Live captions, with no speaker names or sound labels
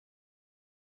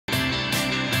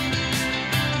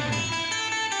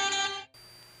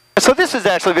So this has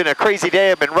actually been a crazy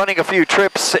day. I've been running a few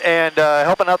trips and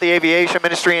helping out the aviation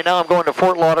ministry, and now I'm going to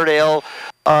Fort Lauderdale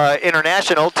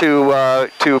International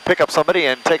to pick up somebody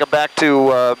and take them back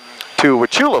to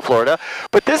Wachula, Florida.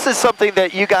 But this is something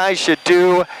that you guys should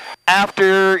do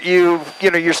after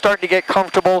you're starting to get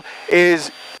comfortable, is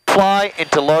fly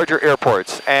into larger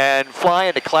airports and fly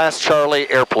into Class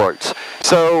Charlie airports.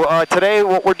 So today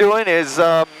what we're doing is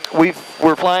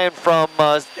we're flying from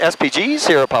SPGs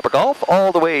here at Papa Golf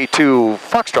all the way to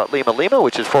Foxtrot Lima Lima,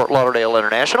 which is Fort Lauderdale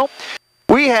International.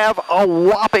 We have a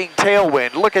whopping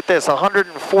tailwind. Look at this,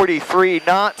 143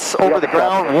 knots over the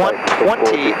ground,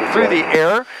 120 through the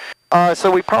air.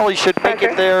 So we probably should make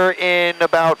it there in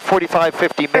about 45,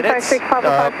 50 minutes, which is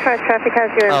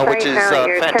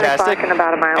fantastic. And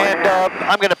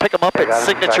I'm going to pick him up at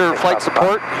Signature Flight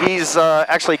Support. He's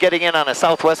actually getting in on a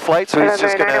Southwest flight, so he's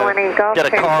just going to get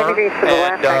a car and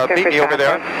meet me over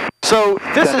there. So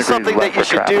this is something that you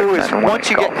should do, is once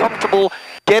you get comfortable,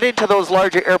 get into those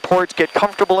larger airports, get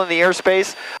comfortable in the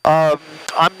airspace.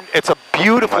 It's a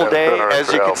beautiful day,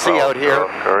 as you can see out here,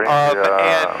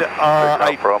 and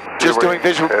I'm just doing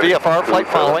visual VFR flight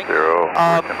following,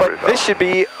 but this should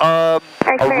be a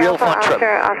real fun trip.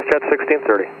 Jet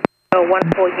 1630. 14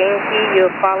 Yankee,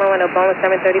 you're following a Boeing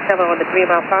 737 on the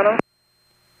 3-mile final.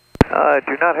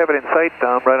 Do not have it in sight.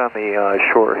 I'm right on the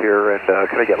shore here, and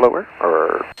can I get lower?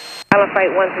 Or Island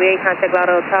Flight 138, contact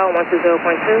Lauderdale Tower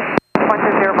 120.2.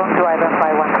 120, Boom 2,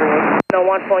 identify 138. No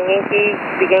 14 Yankee,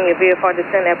 begin your VFR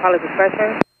descent at pilot's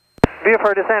discretion.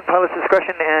 VFR descent, pilot's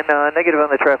discretion, and negative on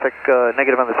the traffic,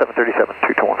 negative on the 737,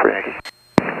 2214 Yankee.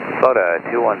 Florida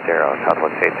 210,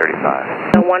 Southwest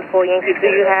 835. No 14 Yankee,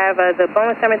 do you have the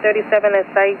Boeing 737 in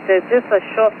sight? Just a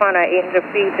short final at 800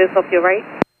 feet, just off your right?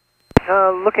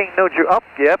 Looking, no, up,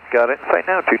 yep, got it in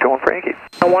sight now, 2214 Yankee.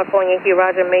 No 14 Yankee,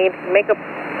 roger, make a...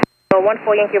 14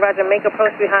 Yankee, roger, make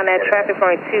approach behind that traffic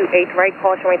from 28 right,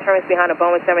 caution returns behind the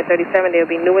Boeing 737. There will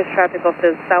be newest traffic off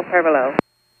the south parallel.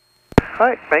 All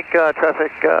right, make traffic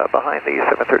behind the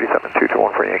 737,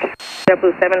 2214 Yankee.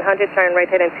 JetBlue 700, turn right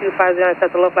heading 250 and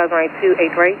set the low flies runway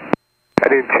 28 right.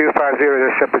 Heading 250,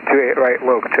 there's JetBlue 28 right,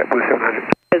 low, JetBlue 700.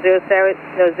 0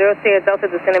 Sierra Delta,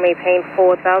 descend and maintain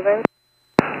 4,000.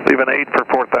 Leaving 8 for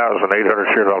 4,000,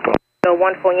 800 Sierra Delta. No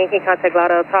 14 Yankee, contact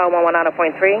Lauderdale Tower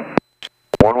 119.3.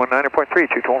 119.3,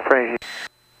 224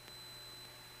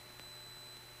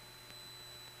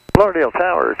 Lauderdale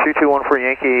Tower, 2214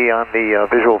 Yankee on the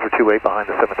visual for 28 behind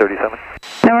the 737.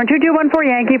 Number 2214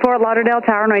 Yankee, Fort Lauderdale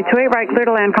Tower, runway 28 right, clear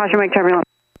to land, caution wake turbulence.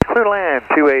 Clear to land,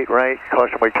 28 right,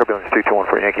 caution wake turbulence,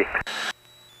 2214 Yankee.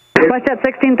 WestJet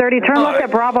 1630, turn left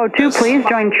at Bravo 2, please,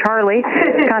 join Charlie,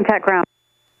 contact ground.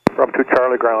 Bravo 2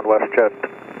 Charlie, ground, WestJet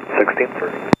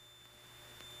 1630.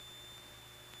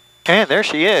 And there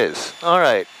she is. All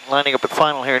right, lining up at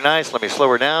final here, nice. Let me slow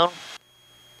her down.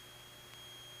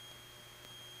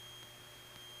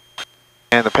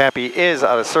 And the Pappy is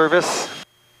out of service.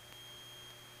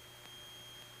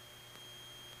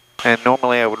 And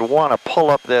normally I would want to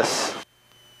pull up this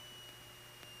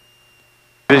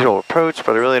visual approach,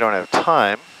 but I really don't have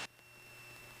time.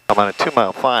 I'm on a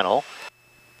 2-mile final.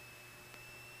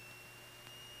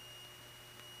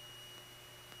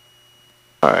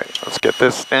 All right, let's get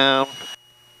this down.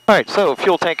 All right, so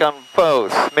fuel tank on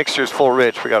both. Mixture's full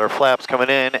rich. We got our flaps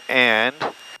coming in and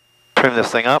trim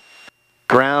this thing up.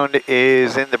 Ground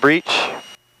is in the breech.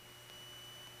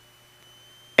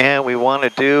 And we want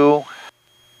to do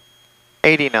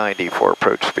 80-90 for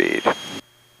approach speed.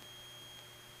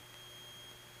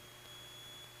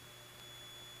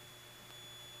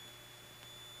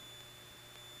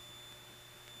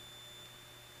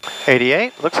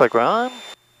 $88, looks like we're on.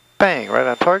 Bang, right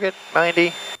on target,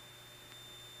 90.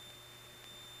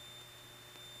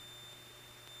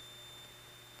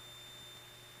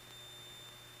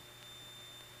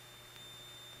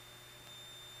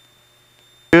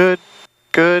 Good,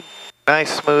 good,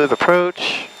 nice smooth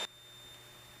approach.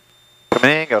 Come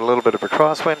in, got a little bit of a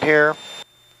crosswind here.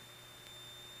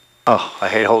 Oh, I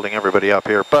hate holding everybody up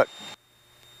here, but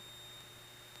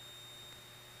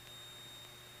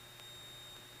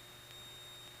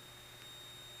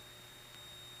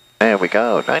there we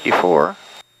go, 94.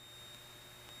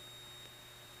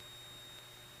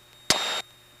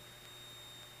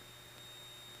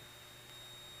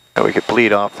 And we could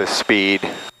bleed off this speed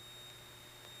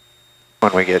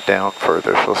when we get down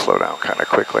further, so we'll slow down kind of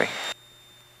quickly.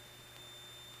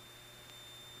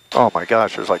 Oh my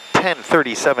gosh, there's like 10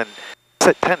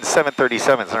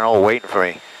 737s and they're all waiting for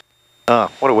me.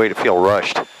 What a way to feel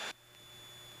rushed.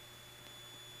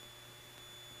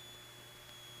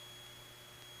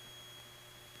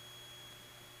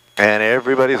 And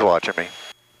everybody's watching me.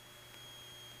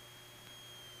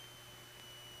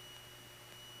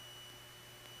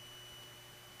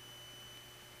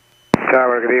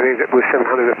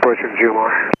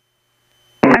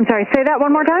 I'm sorry, say that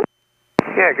one more time?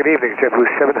 Yeah, good evening. JetBlue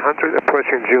 700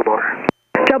 approaching Jumar.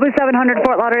 JetBlue 700,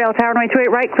 Fort Lauderdale, Tower runway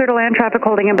 28 right, clear to land, traffic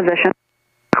holding in position.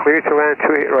 Clear to land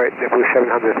 28 right, JetBlue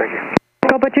 700, thank you.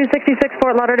 Copa 266,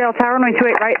 Fort Lauderdale, Tower runway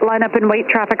 28 right, line up and wait,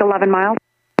 traffic 11 miles.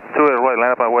 28 right,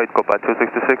 line up and wait, Copa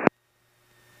 266.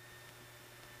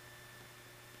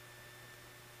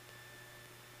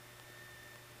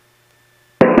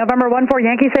 November 14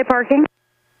 Yankee, say parking.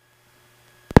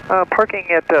 Parking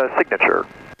at Signature.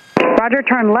 Roger,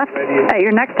 turn left at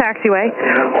your next taxiway,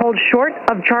 hold short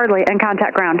of Charlie and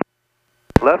contact ground.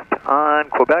 Left on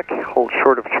Quebec, hold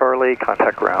short of Charlie,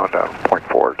 contact ground on 0.4,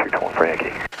 221 for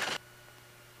Yankee.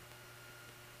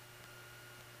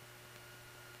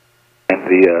 And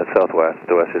the southwest,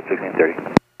 the west is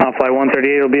 1630. On flight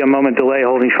 138, it'll be a moment delay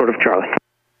holding short of Charlie.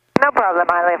 No problem,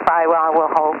 Island 5, well,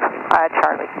 we'll hold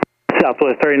Charlie.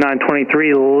 Southwest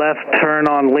 3923, left turn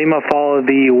on Lima, follow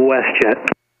the WestJet.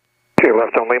 Okay,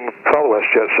 left on Lima, follow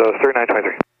WestJet, so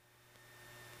 3923.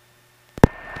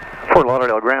 Fort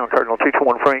Lauderdale ground, Cardinal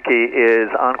 221 Frankie is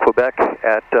on Quebec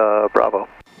at Bravo.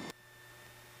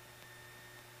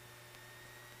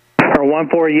 Or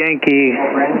 14 Yankee,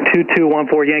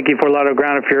 2214 Yankee, Fort Lauderdale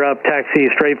ground, if you're up, taxi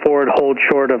straight forward, hold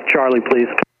short of Charlie, please.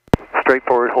 Straight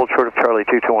forward, hold short of Charlie,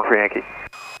 221 for Yankee.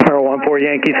 Or 14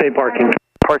 Yankee, say parking.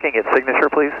 Parking at Signature,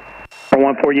 please.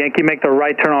 Or 14 Yankee, make the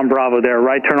right turn on Bravo there.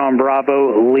 Right turn on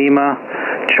Bravo, Lima,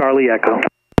 Charlie Echo.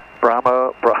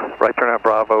 Bravo, right turn on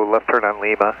Bravo, left turn on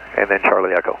Lima, and then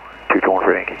Charlie Echo, 221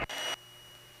 for Yankee.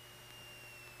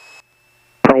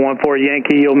 Or 14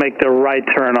 Yankee, you'll make the right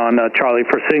turn on Charlie.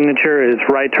 For Signature is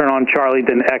right turn on Charlie,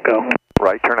 then Echo.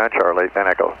 Right turn on Charlie, then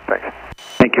Echo. Thanks.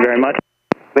 Thank you very much.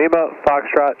 Lima,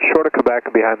 Foxtrot, short of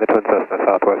Quebec, behind the Twin Cessna,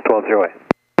 Southwest 1208.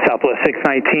 Southwest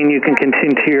 619, you can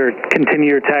continue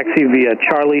your taxi via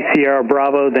Charlie Sierra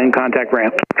Bravo, then contact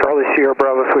ramp. Charlie Sierra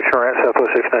Bravo, switch on ramp,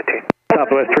 Southwest 619.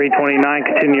 Southwest 329,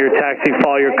 continue your taxi,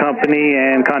 follow your company,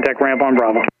 and contact ramp on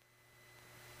Bravo.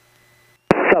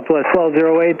 Southwest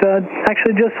 1208,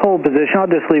 actually just hold position. I'll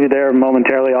just leave you there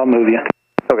momentarily. I'll move you.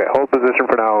 Okay, hold position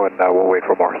for now, and we'll wait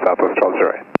for more. Southwest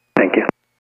 1208. Thank you.